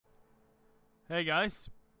Hey guys,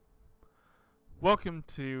 welcome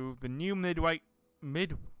to the new midweek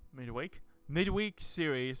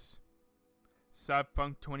series,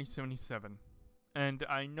 Cyberpunk 2077. And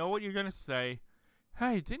I know what you're gonna say.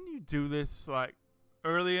 Hey, didn't you do this like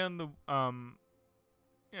earlier in the I've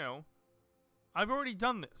already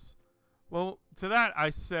done this. Well, to that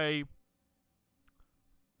I say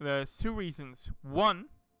there's two reasons. One,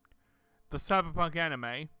 the Cyberpunk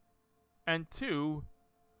anime, and two,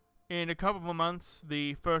 in a couple of months,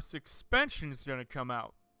 the first expansion is going to come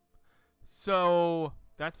out. So,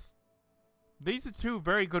 these are two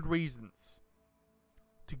very good reasons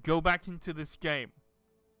to go back into this game.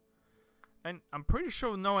 And I'm pretty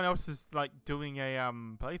sure no one else is, like, doing a,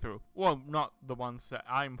 playthrough. Well, not the ones that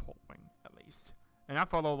I'm following, at least. And I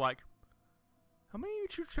follow, like, how many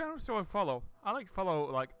YouTube channels do I follow? I,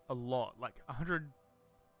 follow, a lot. Like, 100,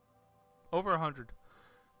 over 100.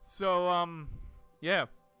 So, yeah.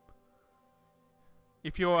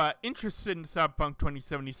 If you're interested in Cyberpunk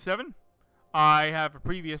 2077, I have a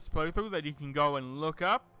previous playthrough that you can go and look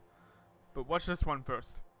up. But watch this one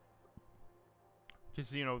first. Because,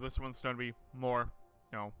 this one's going to be more,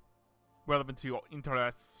 relevant to your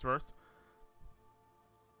interests first.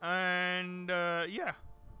 And, yeah.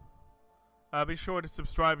 Be sure to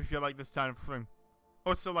subscribe if you like this kind of thing.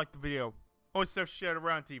 Also like the video. Also share it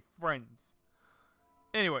around to your friends.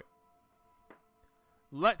 Anyway.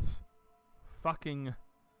 Let's fucking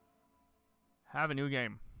have a new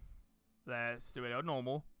game. Let's do it on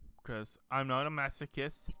normal, because I'm not a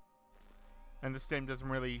masochist, and this game doesn't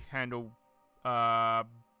really handle what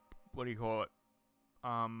do you call it,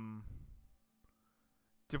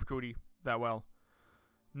 difficulty that well.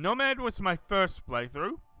 Nomad was my first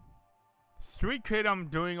playthrough. Street Kid I'm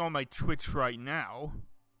doing on my Twitch right now,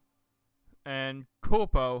 and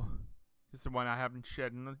Corpo is the one I haven't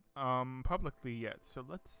shared publicly yet. So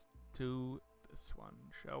let's do this one,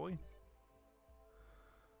 shall we?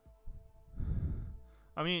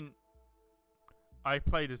 I mean, I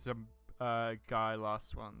played as a guy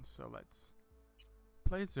last one, so let's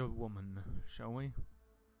play as a woman, shall we?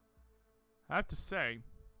 I have to say,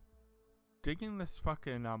 digging this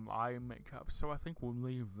fucking eye makeup, so I think we'll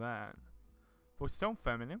leave that. Voice tone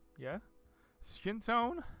feminine, yeah. Skin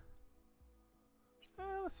tone,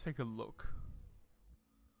 let's take a look.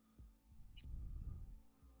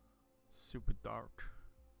 Super dark.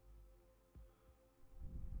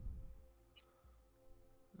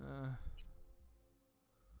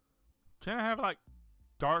 Can I have like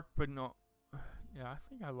dark but not? Yeah, I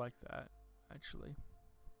think I like that actually.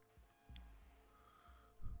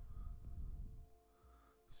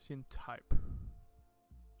 Skin type.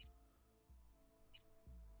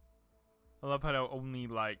 I love how it only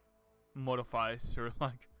like modifies her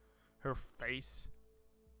her face.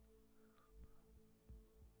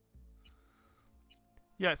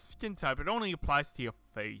 Yeah, skin type. It only applies to your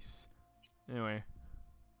face. Anyway.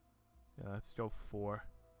 Yeah, let's go 4.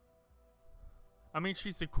 I mean,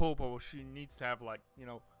 she's a Corpo. She needs to have,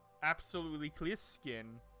 absolutely clear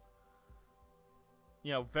skin.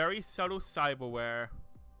 Very subtle cyberware.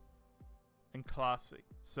 And classy.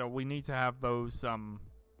 So we need to have those,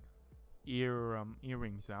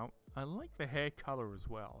 earrings out. I like the hair color as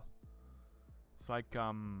well. It's like, so,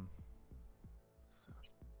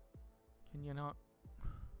 can you not?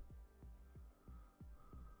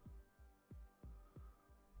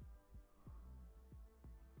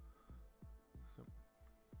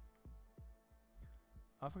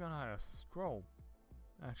 I forgot how to scroll,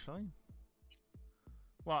 actually.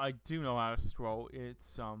 Well, I do know how to scroll.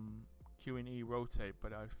 It's Q and E rotate,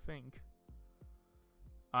 but I think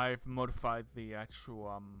I've modified the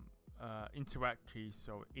actual interact key,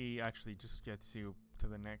 so E actually just gets you to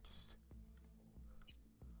the next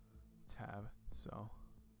tab. So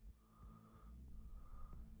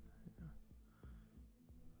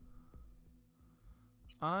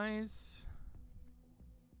eyes.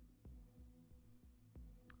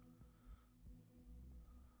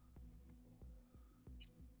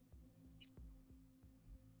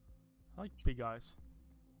 I like big eyes.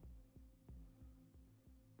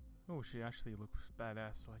 Oh, she actually looks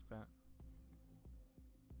badass like that.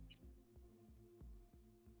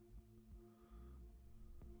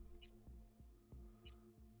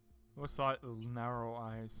 What's like narrow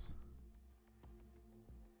eyes?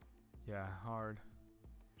 Yeah, hard.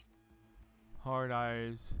 Hard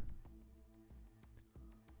eyes.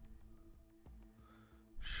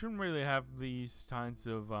 Shouldn't really have these kinds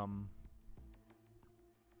of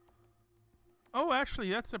Oh, actually,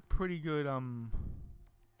 that's a pretty good,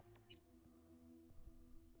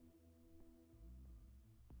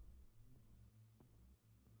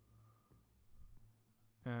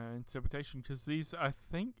 interpretation, because these, I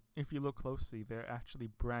think, if you look closely, they're actually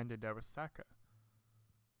branded Arasaka.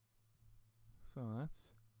 So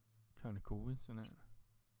that's kind of cool, isn't it?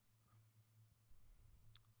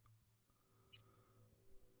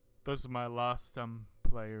 Those are my last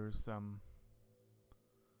players.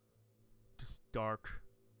 Just dark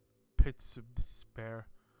pits of despair.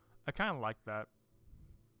 I kind of like that.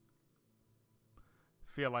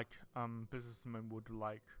 Feel like businessmen would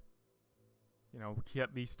like, you know,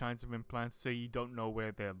 get these kinds of implants so you don't know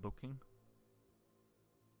where they're looking.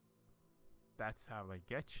 That's how they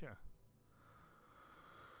get you.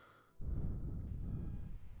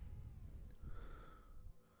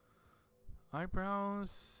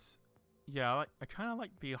 Eyebrows, yeah, I kind of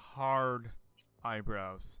like the hard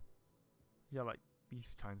eyebrows. Yeah, like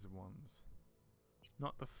these kinds of ones.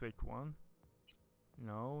 Not the thick one.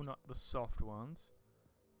 No, not the soft ones.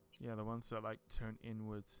 Yeah, the ones that like turn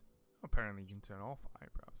inwards. Apparently you can turn off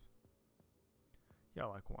eyebrows. Yeah, I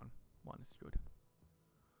like one. One is good.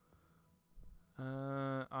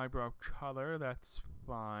 Eyebrow color, that's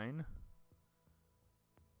fine.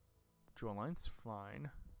 Jawline's fine.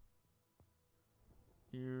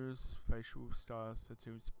 Ears, facial styles,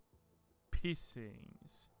 tattoos,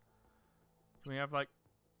 piercings. Do we have like,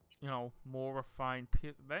 you know, more refined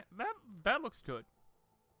that looks good.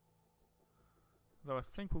 Though I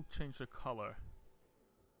think we'll change the color.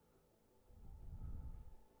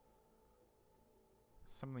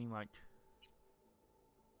 Something like,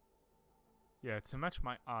 yeah, to match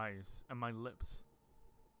my eyes and my lips.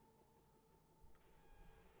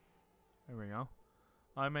 There we go.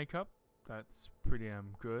 Eye makeup. That's pretty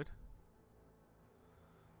good.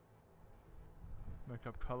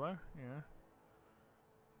 Makeup color, yeah.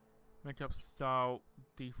 Makeup style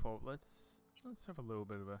default. Let's have a little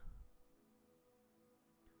bit of a,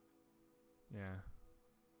 yeah.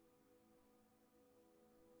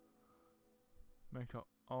 Makeup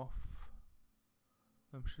off.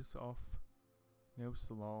 Lashes off. Nails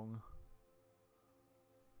long.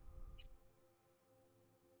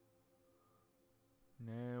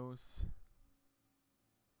 Nails.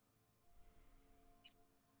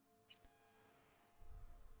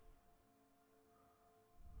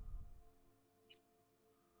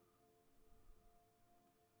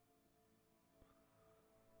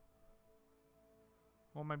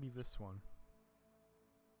 Or maybe this one.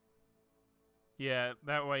 Yeah,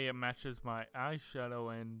 that way it matches my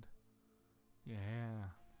eyeshadow and yeah.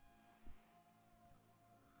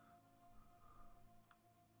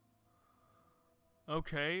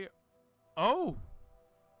 Okay. Oh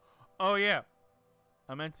yeah.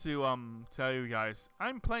 I meant to tell you guys,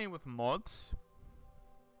 I'm playing with mods.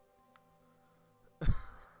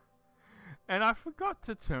 And I forgot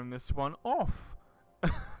to turn this one off.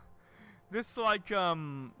 This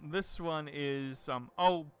this one is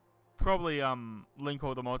I'll probably link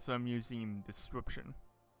all the mods I'm using in the description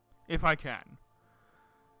if I can.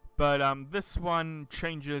 But this one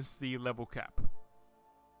changes the level cap.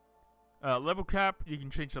 Level cap, you can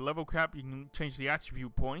change the level cap, you can change the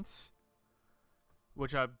attribute points,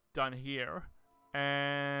 which I've done here,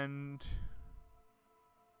 and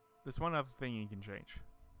there's one other thing you can change.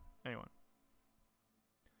 Anyway.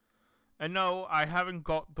 And no, I haven't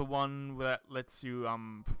got the one that lets you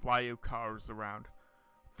fly your cars around.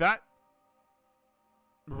 That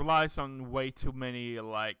relies on way too many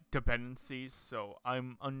like dependencies, so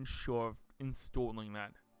I'm unsure of installing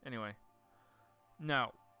that. Anyway.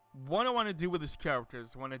 Now, what I want to do with this character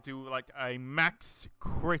is I want to do like a max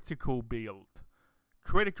critical build.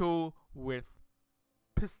 Critical with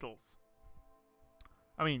pistols.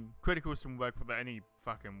 I mean, criticals can work with any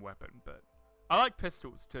fucking weapon, but I like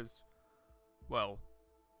pistols because, well,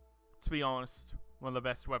 to be honest, one of the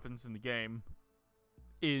best weapons in the game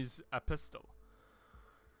is a pistol.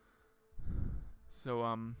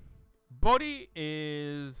 So, body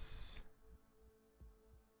is,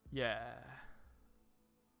 yeah.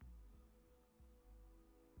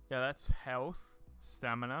 Yeah, that's health,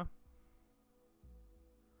 stamina.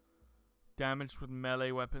 Damage with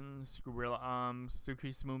melee weapons, gorilla arms,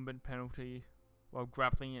 decrease movement penalty while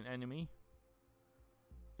grappling an enemy.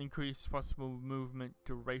 Increase possible movement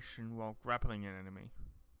duration while grappling an enemy.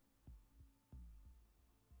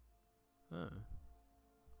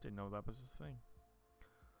 Didn't know that was a thing.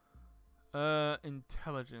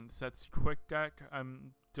 Intelligence, that's quick deck.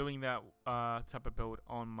 I'm doing that type of build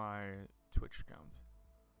on my Twitch account.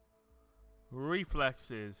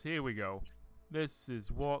 Reflexes, here we go. This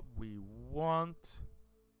is what we want.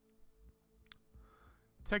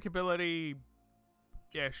 Tech ability,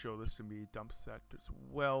 yeah, sure, this can be a dump set as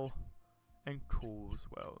well. And cool as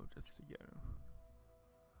well, just to get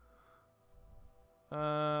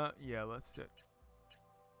Yeah, let's get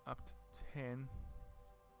up to 10.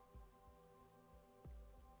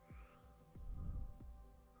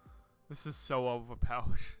 This is so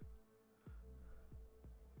overpowered.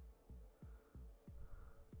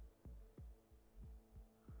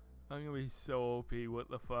 I'm gonna be so OP, what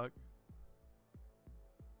the fuck?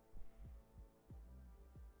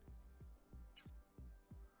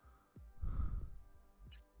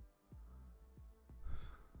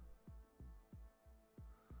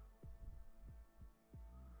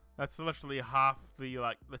 That's literally half the,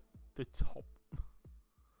 like, the top.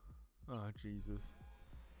 Oh, Jesus.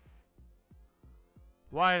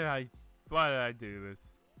 Why did I do this?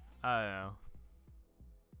 I don't know.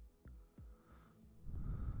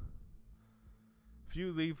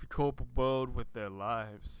 Few leave the corporate world with their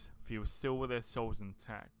lives. Few are still with their souls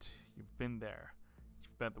intact. You've been there.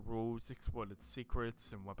 You've bent the rules, exploited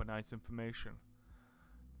secrets, and weaponized information.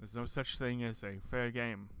 There's no such thing as a fair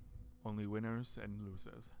game. Only winners and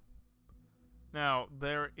losers. Now,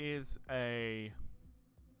 there is a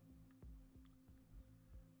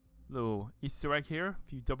little Easter egg here.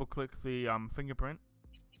 If you double click the fingerprint.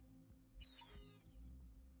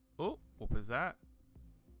 Oh, what was that?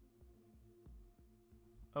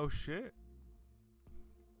 Oh shit.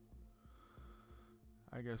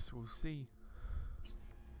 I guess we'll see.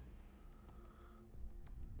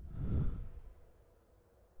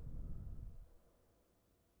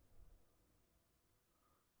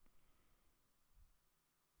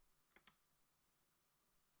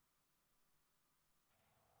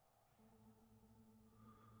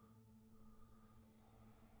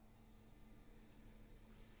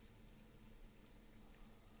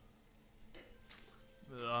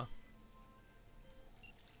 Ugh.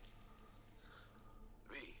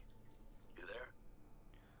 V, you there?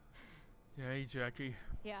 Yeah, hey Jackie.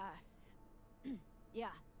 Yeah.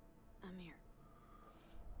 Yeah, I'm here.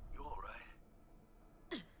 You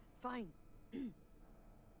alright? Fine.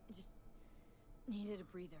 I just needed a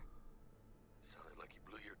breather. Sounded like you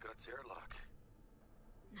blew your guts airlock.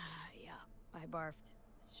 Yeah, I barfed.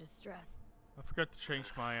 It's just stress. I forgot to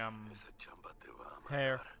change my Esa chamba te va a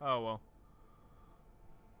hair. matar. Oh well.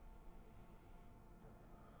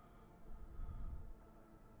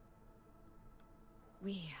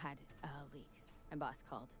 We had a leak. My boss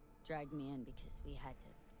called, dragged me in because we had to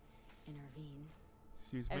intervene.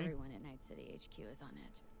 Excuse me? Everyone at Night City HQ is on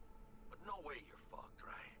edge. But no way you're fucked,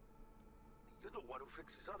 right? You're the one who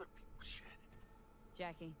fixes other people's shit.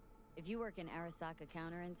 Jackie, if you work in Arasaka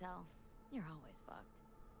counter intel, you're always fucked.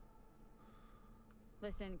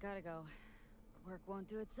 Listen, gotta go. Work won't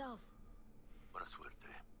do itself. Buena suerte.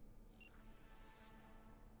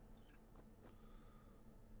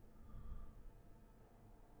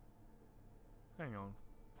 Hang on.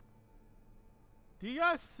 Do you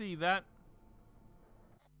guys see that?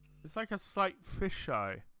 It's like a slight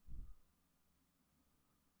fisheye.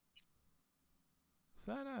 Is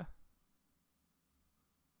that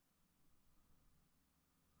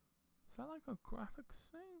like a graphics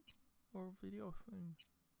thing? Or a video thing?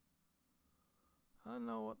 I don't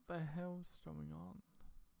know what the hell's going on.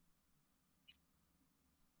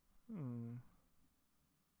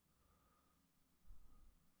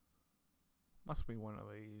 Must be one of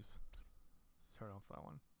these. Let's turn off that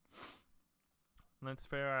one. Lens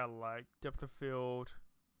flare I like. Depth of field.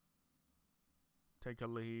 Take a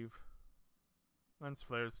leave. Lens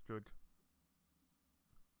flare is good.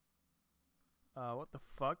 What the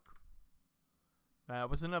fuck? That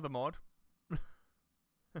was another mod.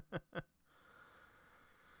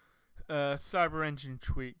 Cyber engine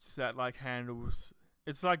tweaks that like handles.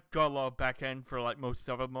 It's like got a lot of back end for like most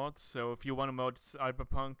other mods. So if you want to mod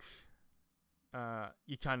Cyberpunk,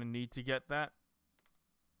 you kind of need to get that.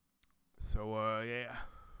 So yeah.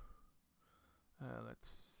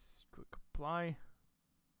 Let's click apply.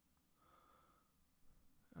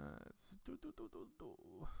 Let's do.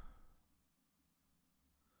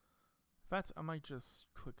 In fact, I might just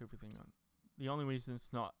click everything on. The only reason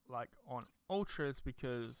it's not like on Ultra is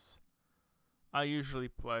because I usually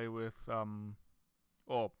play with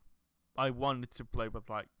or I wanted to play with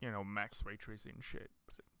like, you know, max ray tracing and shit.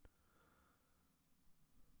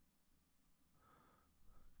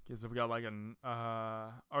 Because I've got like an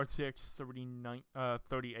RTX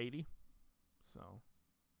 3080, so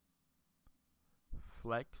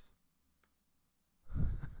flex.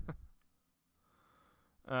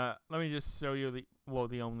 Let me just show you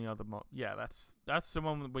the only other mod. Yeah, that's the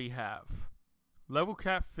one that we have. Level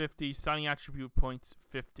cap 50, signing attribute points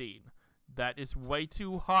 15. That is way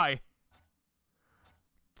too high.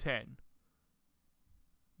 10.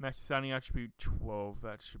 Max signing attribute 12.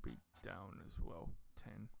 That should be down as well.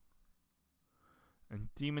 10. And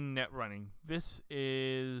Daemon Netrunning. This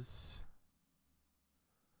is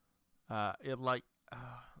it like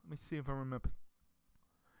let me see if I remember.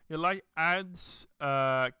 It like adds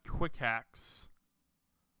quick hacks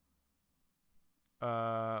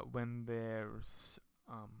when there's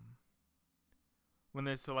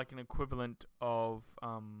like an equivalent of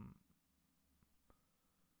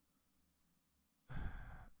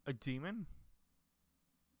a demon.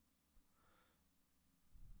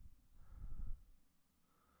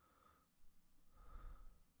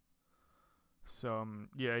 So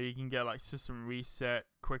yeah, you can get like system reset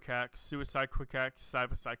quick hacks, suicide quick hacks,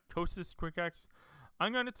 cyber psychosis quick hacks.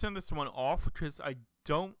 I'm going to turn this one off because I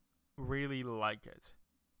don't really like it.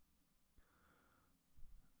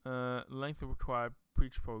 Length of required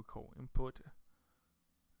breach protocol input.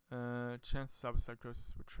 Chance cyber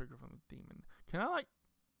psychosis will trigger from the demon. Can I like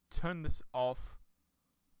turn this off,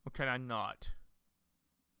 or can I not?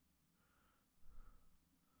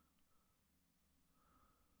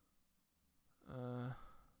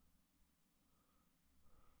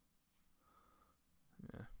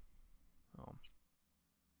 Yeah. Oh.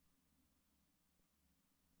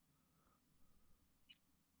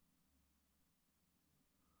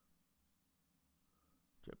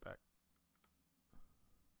 Get back.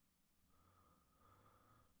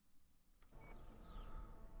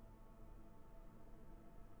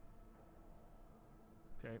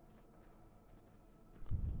 Okay.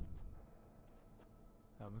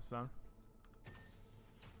 That was done.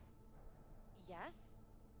 Yes?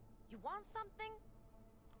 You want something?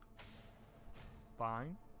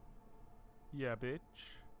 Fine. Yeah, bitch.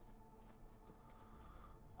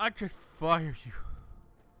 I could fire you.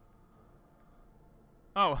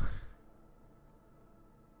 Oh.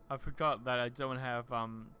 I forgot that I don't have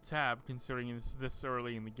tab considering it's this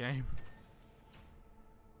early in the game.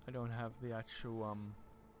 I don't have the actual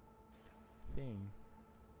thing.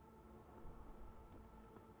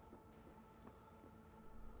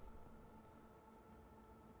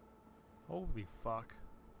 Holy fuck.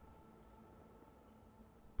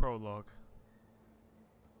 Prologue.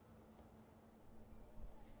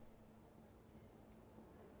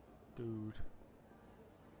 Dude.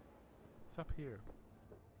 What's up here?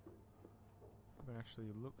 I haven't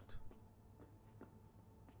actually looked.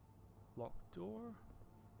 Locked door?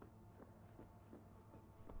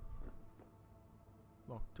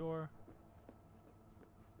 Locked door.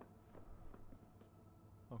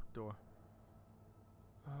 Locked door.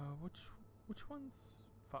 Which one's...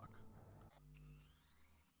 Fuck.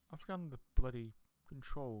 I've forgotten the bloody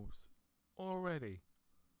controls already.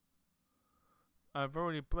 I've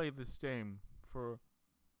already played this game for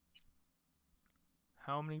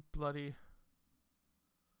how many bloody...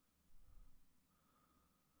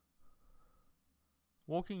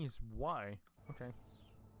 Walking is Y. Okay.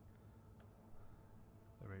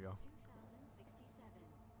 There we go. 2067.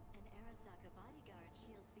 An Arasaka bodyguard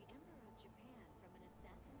shields the Emperor of Japan from an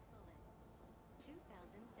assassin's bullet.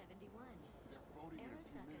 2071. They're voting in a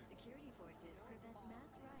few Arasaka minutes. security forces prevent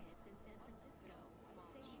mass riots in San Francisco.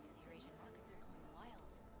 Jesus, the Eurasian markets are going wild.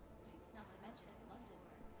 Not to mention London,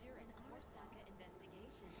 Zurich, An Arasaka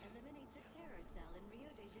investigation eliminates a terror cell in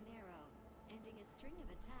Rio de Janeiro, ending a string of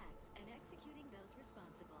attacks and executing those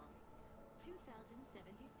responsible.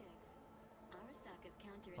 2076. Arasaka's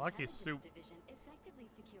counterintelligence division effectively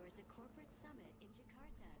secures a corporate summit in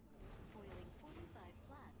Jakarta, foiling 45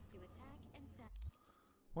 plots to attack and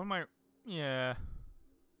What am I... Yeah.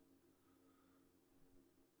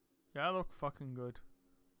 Yeah, I look fucking good.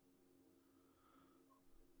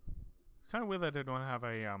 It's kind of weird that I don't have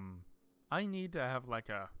a, I need to have like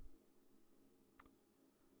a...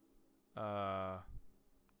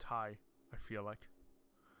 tie, I feel like.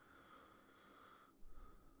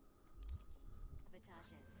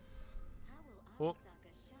 Oh.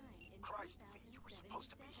 Christ, V, you were supposed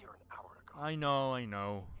to be here an hour ago. I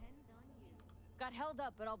know. Got held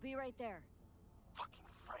up, but I'll be right there. Fucking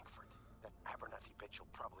Frankfurt. That Abernathy bitch will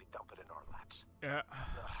probably dump it in our laps. Yeah.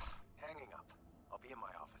 Hanging up. I'll be in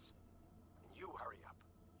my office. And you hurry up.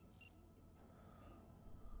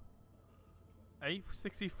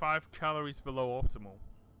 865 calories below optimal.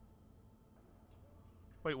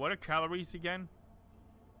 Wait, what are calories again?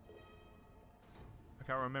 I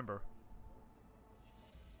can't remember.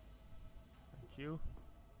 Thank you.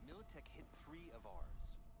 Militech hit 3 of ours.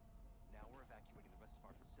 Now we're evacuating the rest of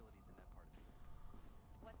our facilities in that part of it.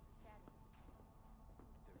 what's the status?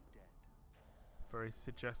 They're dead. Very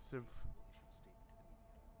suggestive. We'll issue a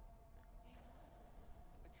statement to the media.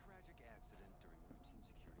 A tragic accident during routine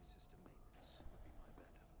security system maintenance would be my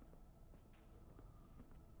bet.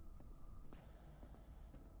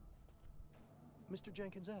 Mr.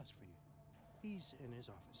 Jenkins asked for you. He's in his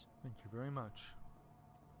office. Thank you very much.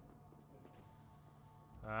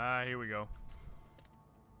 Ah, here we go.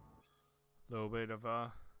 A little bit of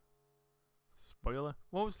spoiler.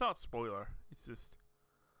 Well, it's not spoiler. It's just.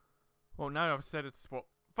 Well, now I've said it's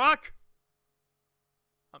Fuck!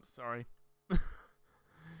 I'm sorry.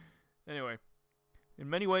 Anyway. In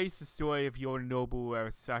many ways, the story of Yorinobu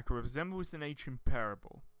Arasaka resembles an ancient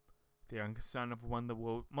parable. The younger son of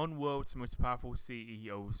one world's most powerful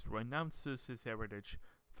CEOs renounces his heritage,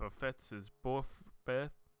 forfeits his birthright,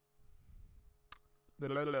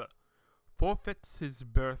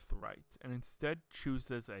 and instead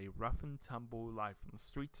chooses a rough and tumble life on the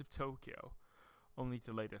streets of Tokyo, only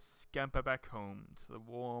to later scamper back home to the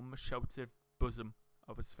warm, sheltered bosom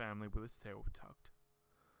of his family with his tail tucked.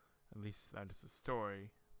 At least that is a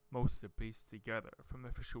story most are pieced together from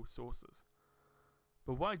official sources.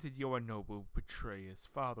 But why did Yorinobu betray his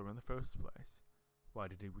father in the first place? Why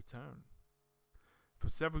did he return? For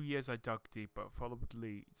several years I dug deeper, followed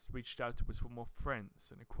leads, reached out to his former friends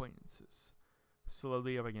and acquaintances.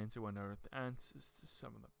 Slowly I began to unearth answers to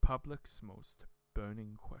some of the public's most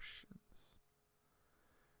burning questions.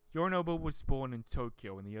 Yorinobu was born in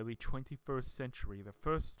Tokyo in the early 21st century, the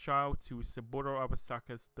first child to Saburo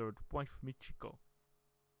Arasaka's third wife, Michiko.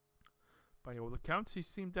 By all accounts, he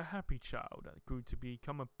seemed a happy child that grew to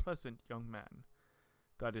become a pleasant young man.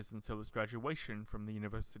 That is, until his graduation from the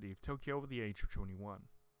University of Tokyo at the age of 21.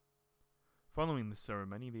 Following the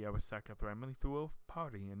ceremony, the Arasaka family threw a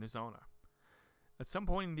party in his honor. At some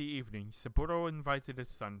point in the evening, Saburo invited his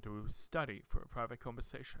son to study for a private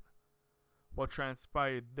conversation. What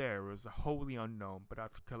transpired there was wholly unknown, but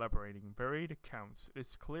after collaborating varied accounts, it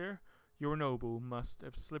is clear Yorinobu must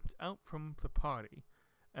have slipped out from the party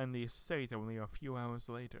and the estate only a few hours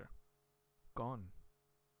later. Gone.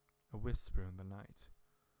 A whisper in the night.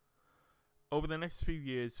 Over the next few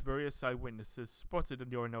years, various eyewitnesses spotted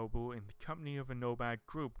Yorinobu in the company of a nomad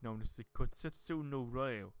group known as the Kotsetsu no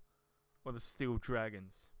Ryo, or the Steel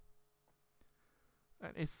Dragons.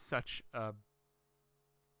 That is such a...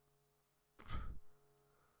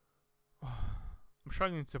 I'm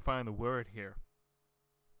struggling to find the word here.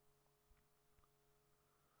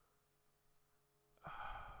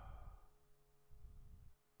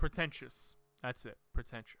 Pretentious. That's it.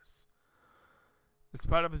 Pretentious. As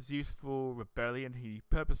part of his youthful rebellion, he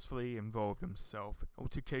purposefully involved himself in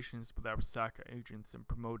altercations with Arasaka agents and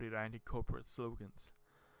promoted anti-corporate slogans.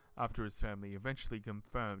 After his family eventually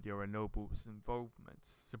confirmed Yorinobu's involvement,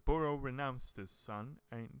 Saburo renounced his son,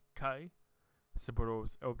 and Kai,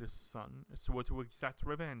 Saburo's eldest son, swore to exact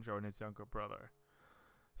revenge on his younger brother.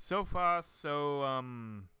 So far, so,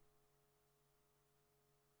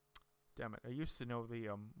 damn it, I used to know the,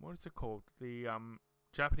 what is it called? The,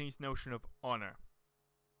 Japanese notion of honor.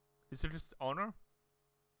 Is it just honor?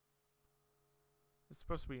 It's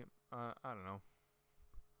supposed to be, I don't know.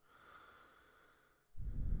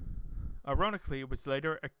 Ironically, it was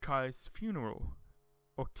later at Kai's funeral.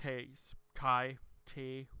 Or Kai's. Kai.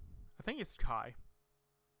 I think it's Kai.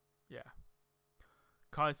 Yeah.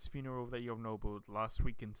 Kai's funeral that Yorinobu last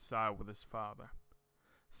week in style with his father.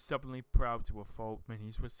 Stubbornly proud to a fault,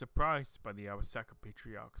 many was surprised by the Arasaka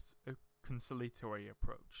patriarch's conciliatory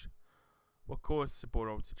approach. What caused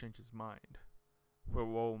Saburo to change his mind? The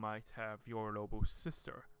role might have Yorinobu's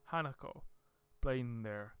sister, Hanako, playing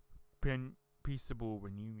their peaceable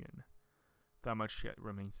reunion. That much yet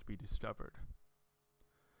remains to be discovered.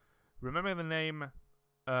 Remember the name,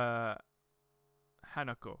 Hanako.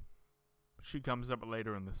 She comes up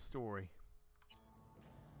later in the story.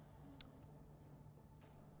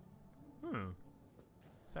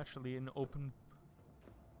 It's actually an open...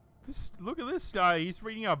 Look at this guy, he's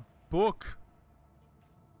reading a book.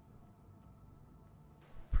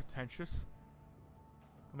 Pretentious.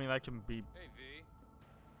 I mean, that can be... Hey, V.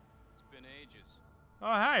 It's been ages.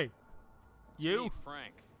 Oh, hey. It's You? me,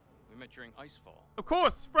 Frank. We met during Icefall. Of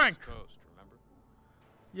course, Frank. East Coast, remember?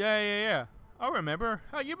 Yeah. I remember.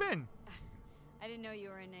 How you been? I didn't know you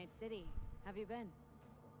were in Night City. Have you been?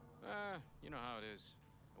 You know how it is.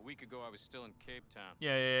 A week ago, I was still in Cape Town.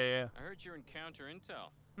 Yeah. I heard you're in counter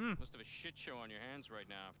intel. Must have a shit show on your hands right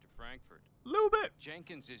now after Frankfurt. Little bit.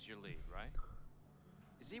 Jenkins is your lead, right?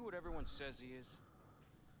 Is he what everyone says he is?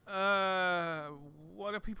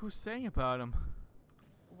 What are people saying about him?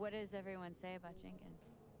 What does everyone say about Jenkins?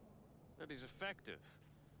 That he's effective.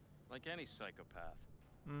 Like any psychopath.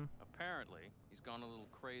 Apparently, he's gone a little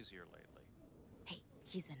crazier lately. Hey,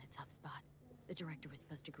 he's in a tough spot. The director was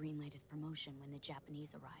supposed to greenlight his promotion when the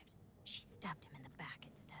Japanese arrived. She stabbed him in the back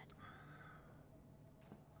instead.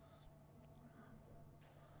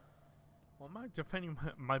 Why am I defending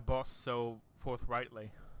my boss so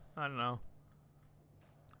forthrightly? I don't know.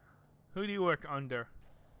 Who do you work under?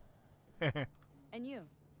 And you?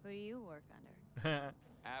 Who do you work under?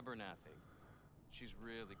 Abernathy. She's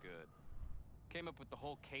really good. Came up with the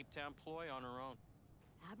whole Cape Town ploy on her own.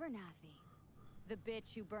 Abernathy. The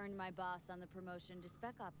bitch who burned my boss on the promotion to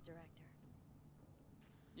Spec Ops Director.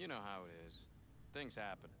 You know how it is. Things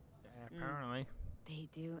happen. Apparently. They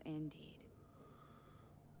do indeed.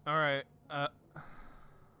 Alright,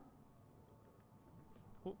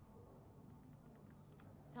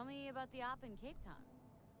 Tell me about the op in Cape Town.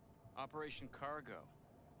 Operation Cargo.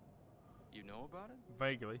 You know about it?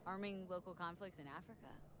 vaguely. Arming local conflicts in Africa.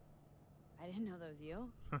 I didn't know that was you.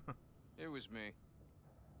 It was me.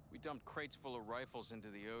 We dumped crates full of rifles into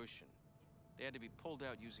the ocean. They had to be pulled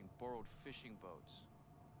out using borrowed fishing boats.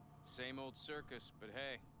 Same old circus, but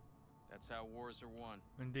hey, that's how wars are won.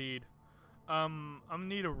 Indeed. I'm gonna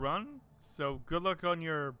need a run, so good luck on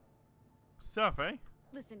your stuff, eh?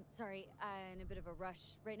 Listen, sorry, I'm in a bit of a rush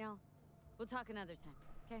right now. We'll talk another time,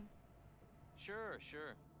 okay? Sure,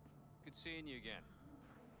 sure. Good seeing you again.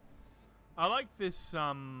 I like this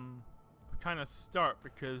kind of start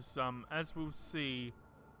because as we'll see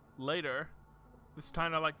later, this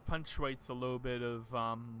kind of like punctuates a little bit of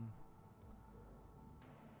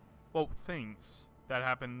well, things that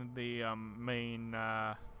happen in the main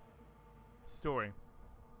story.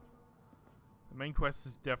 The main quest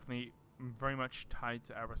is definitely very much tied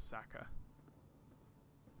to Arasaka,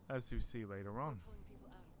 as you see later on.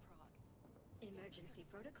 Emergency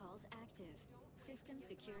protocols active. System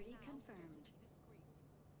security confirmed.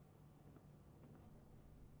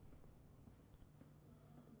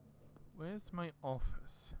 Where's my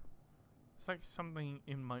office? It's like something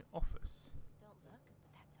in my office. Don't look,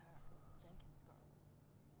 but that's her. Jenkins' girl.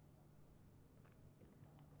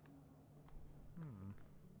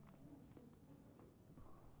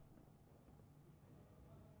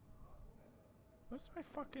 Where's my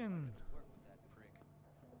fucking... Work with that prick.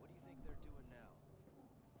 What do you think they're doing now?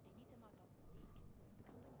 They need to mop up the leak.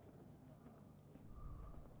 The company could lose a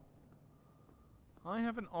vote. I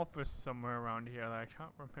have an office somewhere around here that I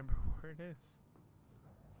can't remember where it is.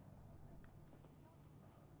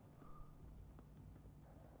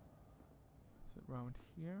 Is it around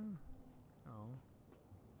here? No.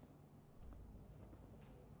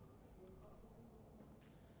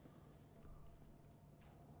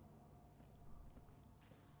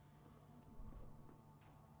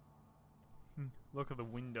 Look at the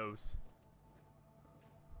windows.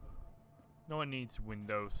 No one needs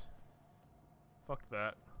windows. Fuck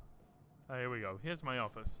that. Ah, here we go. Here's my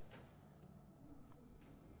office.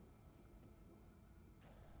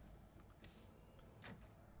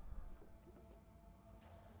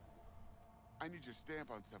 I need your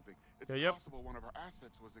stamp on something. It's Yep. possible one of our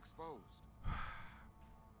assets was exposed.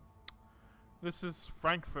 This is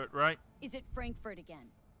Frankfurt, right? Is it Frankfurt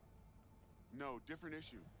again? No, different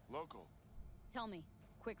issue. Local. Tell me.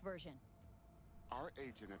 Quick version. Our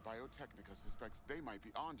agent at Biotechnica suspects they might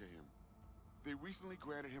be onto him. They recently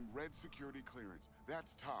granted him red security clearance.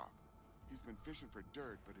 That's top. He's been fishing for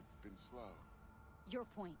dirt, but it's been slow. Your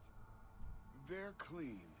point. They're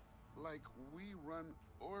clean. Like we run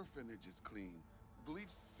orphanages clean.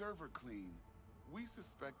 Bleached server clean. We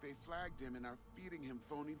suspect they flagged him and are feeding him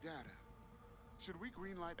phony data. Should we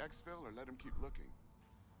greenlight exfil or let him keep looking?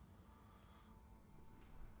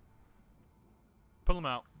 Pull him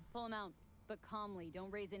out. Pull him out, but calmly.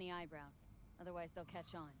 Don't raise any eyebrows. Otherwise, they'll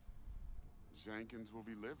catch on. Jenkins will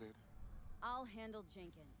be livid. I'll handle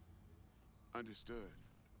Jenkins. Understood.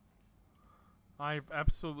 I've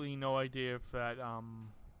absolutely no idea if that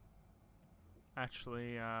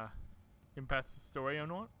actually impacts the story or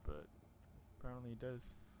not, but apparently it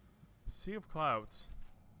does. Sea of Clouds.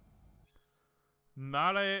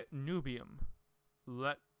 Mare Nubium.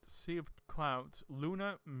 Let Sea of Clouds.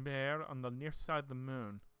 Luna Mare on the near side of the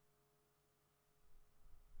moon.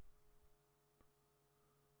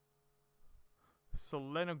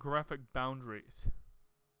 Selenographic boundaries.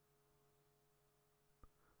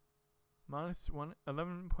 Minus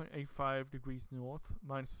 11.85 degrees north,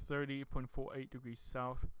 minus 30.48 degrees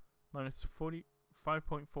south, minus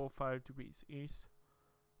 45.45 degrees east,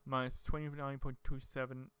 minus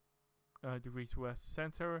 29.27 degrees west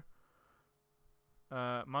center,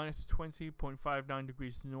 minus 20.59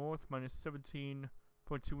 degrees north, minus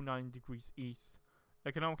 17.29 degrees east.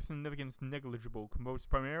 Economic significance negligible, composed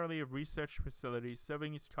primarily of research facilities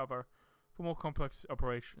serving as cover for more complex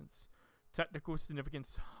operations. Technical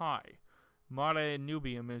significance high. Mare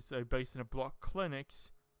Nubium is a base in black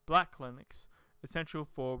clinics, essential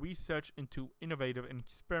for research into innovative and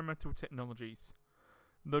experimental technologies.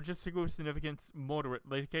 Logistical significance moderate,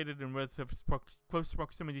 located in relative close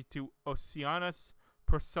proximity to Oceanus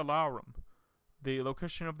Procellarum, the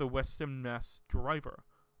location of the Western mass driver.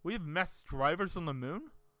 We have mass drivers on the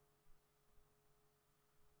moon?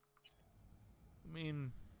 I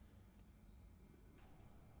mean,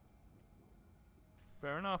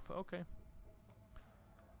 fair enough, okay.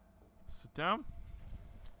 Sit down.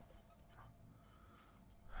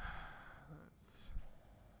 That's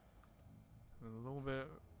a little bit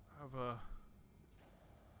of a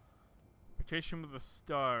vacation with the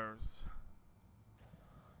stars.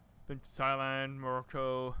 Been to Thailand,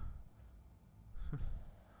 Morocco,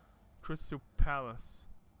 Crystal Palace.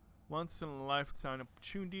 Once in a lifetime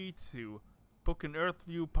opportunity to book an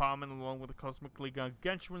Earthview apartment along with a cosmically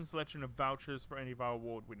gargantuan selection of vouchers for any of our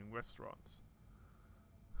award-winning restaurants.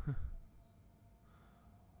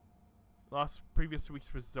 Previous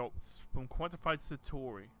week's results from quantified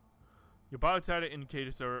Satori. Your biodata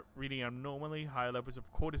indicators are reading abnormally high levels of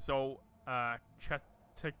cortisol,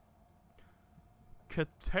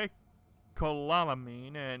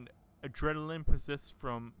 catecholamine, and adrenaline persist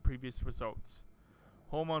from previous results.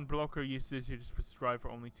 Hormone blocker usage is prescribed for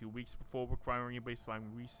only 2 weeks before requiring a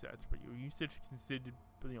baseline reset, but your usage is considered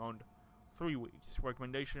beyond 3 weeks.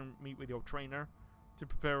 Recommendation: meet with your trainer to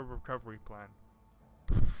prepare a recovery plan.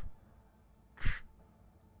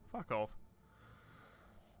 Fuck off.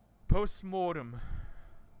 Post-mortem.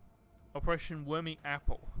 Operation Wormy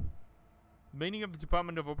Apple. Meeting of the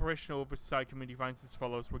Department of Operational Oversight Committee finds as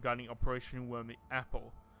follows regarding Operation Wormy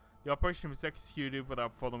Apple. The operation was executed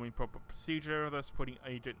without following proper procedure, thus putting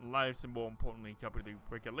agent lives and, more importantly, company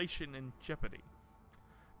regulation in jeopardy.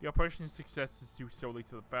 The operation's success is due solely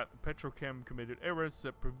to the fact that Petrochem committed errors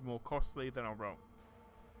that proved more costly than our own.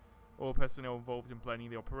 All personnel involved in planning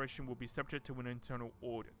the operation will be subject to an internal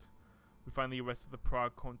audit. We find the arrest of the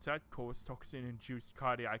Prague contact caused toxin-induced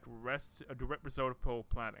cardiac arrest, a direct result of poor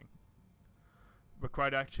planning.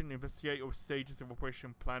 Required action: investigate all stages of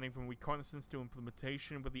operation planning from reconnaissance to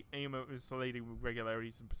implementation with the aim of isolating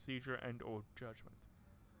irregularities in procedure and or judgment.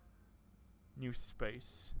 New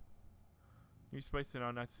space. New space in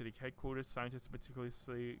our Night City headquarters. Scientists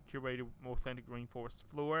meticulously curated authentic rainforest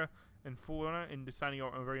flora and fauna in designing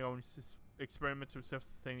our very own experimental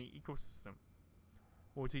self-sustaining ecosystem.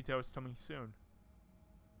 More details coming soon.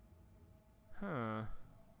 Huh.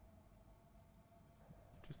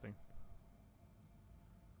 Interesting.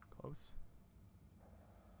 Close.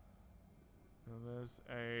 Now there's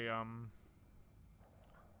a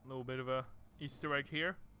little bit of a Easter egg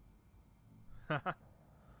here.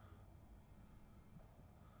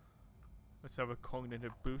 Let's have a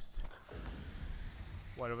cognitive boost.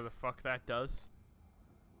 Whatever the fuck that does.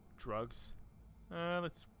 Drugs.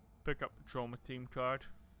 Let's pick up the trauma team card.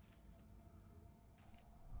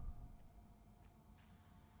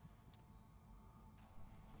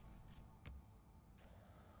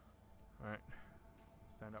 Alright.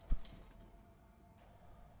 Stand up.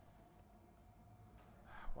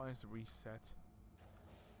 Why is it reset?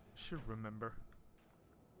 Should remember.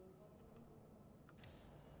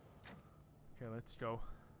 Okay, let's go.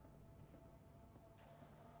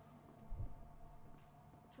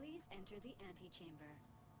 Please enter the antechamber.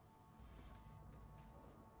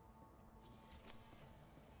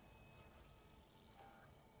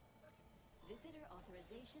 Visitor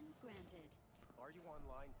authorization granted. Are you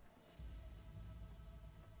online?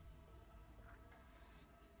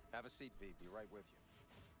 Have a seat, V. Be right with you.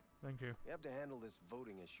 Thank you. We have to handle this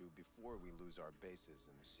voting issue before we lose our bases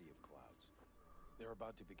in the Sea of Clouds. They're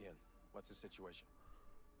about to begin. What's the situation?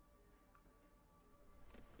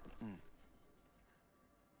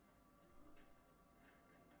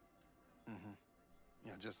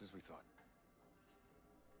 Yeah, just as we thought.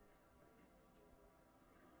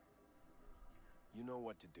 You know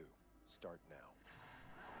what to do. Start now.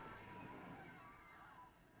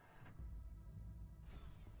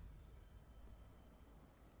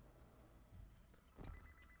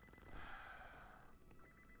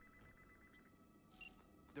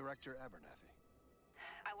 Director Abernathy.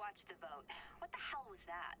 I watched the vote. What the hell was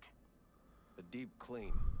that? A deep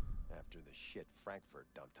clean after the shit Frankfurt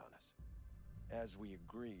dumped on us. As we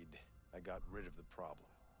agreed, I got rid of the problem.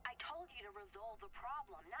 I told you to resolve the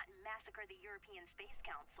problem, not massacre the European Space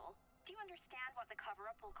Council. Do you understand what the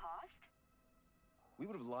cover-up will cost? We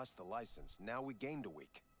would have lost the license. Now we gained a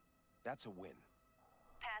week. That's a win.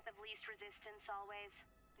 Path of least resistance always.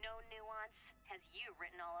 No nuance. Has you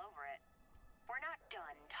written all over it. We're not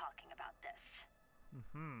done talking about this.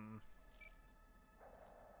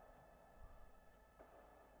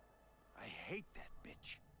 I hate that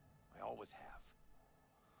bitch. I always have.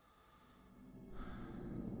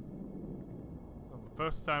 So the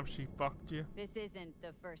first time she fucked you? This isn't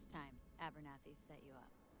the first time Abernathy set you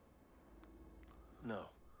up. No,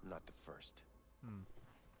 not the first. Hmm.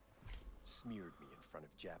 Smeared me in front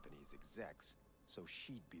of Japanese execs, so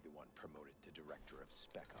she'd be the one promoted to director of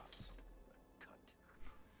Spec Ops. A cunt.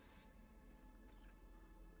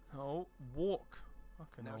 Oh, walk.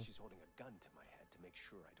 Okay, Now no. she's holding a gun to my head to make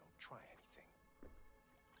sure I don't try anything.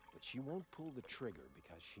 But she won't pull the trigger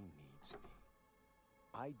because she needs me.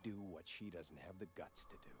 I do what she doesn't have the guts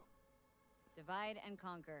to do. Divide and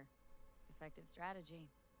conquer. Effective strategy.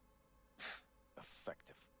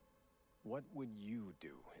 Effective. What would you do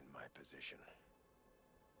in my position?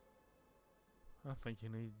 I think you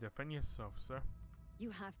need to defend yourself, sir. You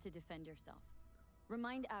have to defend yourself.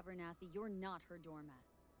 Remind Abernathy you're not her doormat.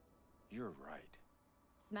 You're right.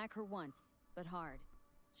 Smack her once, but hard.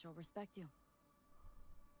 She'll respect you.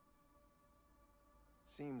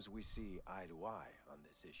 Seems we see eye to eye on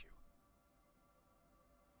this issue.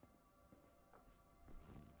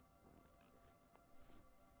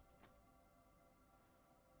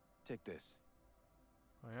 Take this.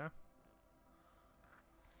 Oh, yeah?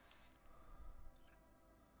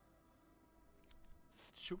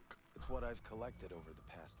 Shook. It's what I've collected over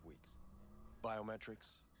the past weeks.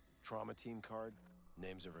 Biometrics, trauma team card,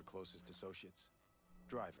 names of her closest associates.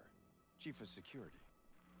 Driver, chief of security,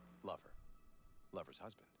 lover, lover's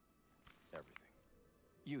husband, everything.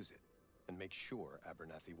 Use it, and make sure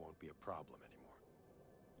Abernathy won't be a problem anymore.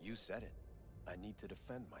 You said it. I need to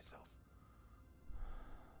defend myself.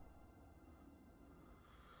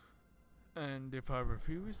 And if I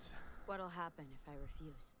refuse? What'll happen if I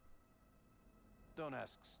refuse? Don't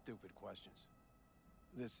ask stupid questions.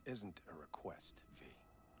 This isn't a request, V.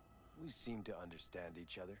 We seem to understand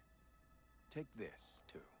each other. Take this,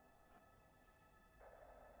 too.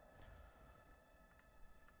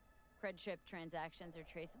 Cred chip transactions are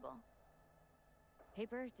traceable.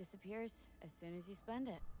 Paper disappears as soon as you spend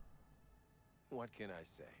it. What can I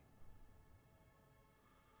say?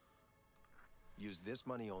 Use this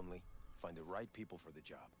money only. Find the right people for the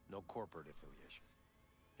job. No corporate affiliation.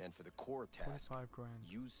 And for the core task, 25 grand.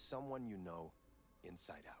 use someone you know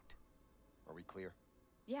inside out. Are we clear?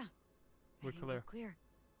 Yeah. We're I think clear. We're clear.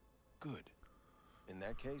 Good. In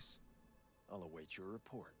that case, I'll await your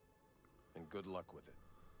report. And good luck with it.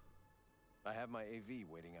 I have my AV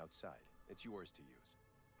waiting outside. It's yours to use.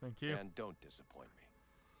 Thank you. And don't disappoint me.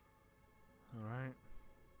 Alright.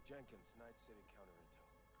 Jenkins, Night City Counter Intel.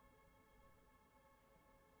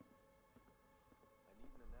 I need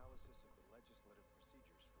an analysis of the legislative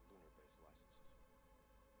procedures for lunar-based licenses.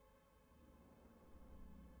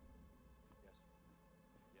 Yes.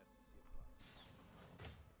 Yes, to see a cloud.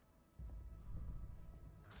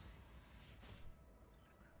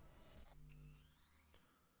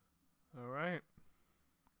 Alright.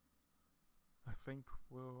 I think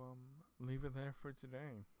we'll leave it there for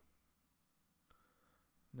today.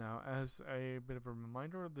 Now, as a bit of a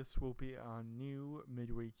reminder, this will be our new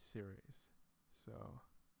midweek series. So,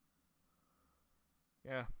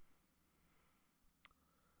 yeah.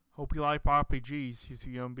 Hope you like RPGs, because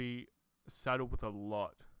you're going to be saddled with a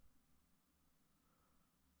lot.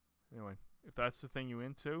 Anyway, if that's the thing you're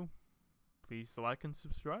into, please like and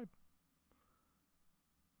subscribe.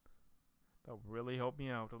 That would really help me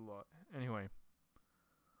out a lot. Anyway.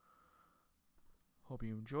 Hope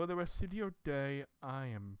you enjoy the rest of your day. I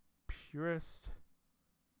am Purist,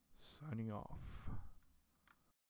 signing off.